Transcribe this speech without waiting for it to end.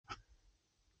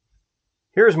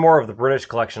Here's more of the British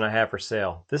collection I have for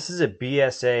sale. This is a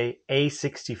BSA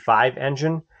A65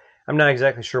 engine. I'm not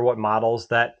exactly sure what models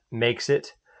that makes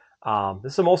it.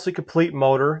 This is a mostly complete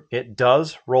motor. It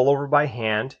does roll over by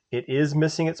hand. It is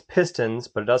missing its pistons,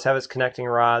 but it does have its connecting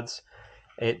rods.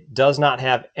 It does not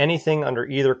have anything under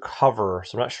either cover,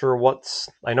 so I'm not sure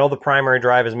I know the primary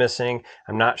drive is missing.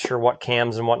 I'm not sure what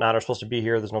cams and whatnot are supposed to be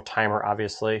here. There's no timer,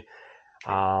 obviously.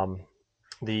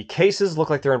 The cases look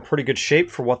like they're in pretty good shape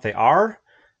for what they are.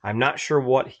 I'm not sure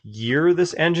what year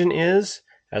this engine is.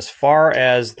 As far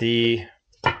as the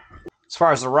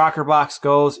rocker box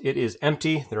goes, it is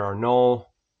empty. There are no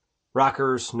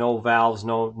rockers, no valves,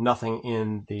 nothing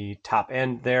in the top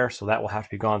end there, so that will have to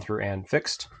be gone through and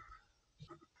fixed.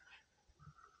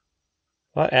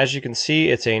 But as you can see,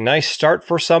 it's a nice start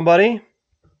for somebody.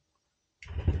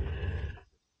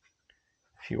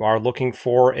 If you are looking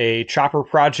for a chopper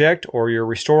project or you're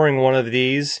restoring one of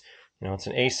these, it's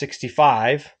an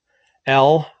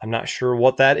A65L. I'm not sure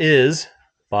what that is,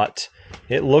 but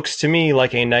it looks to me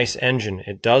like a nice engine.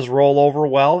 It does roll over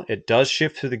well. It does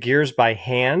shift through the gears by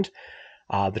hand.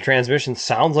 The transmission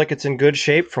sounds like it's in good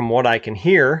shape from what I can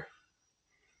hear.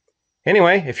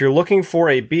 Anyway, if you're looking for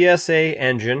a BSA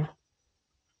engine,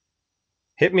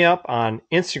 hit me up on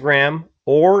Instagram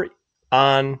or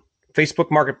on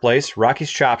Facebook Marketplace, Rocky's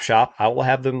Chop Shop. I will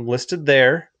have them listed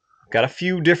there. I've got a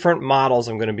few different models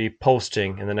I'm going to be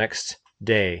posting in the next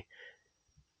day.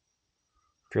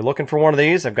 If you're looking for one of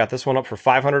these, I've got this one up for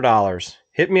 $500.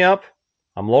 Hit me up.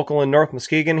 I'm local in North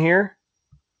Muskegon here.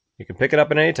 You can pick it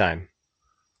up at any time.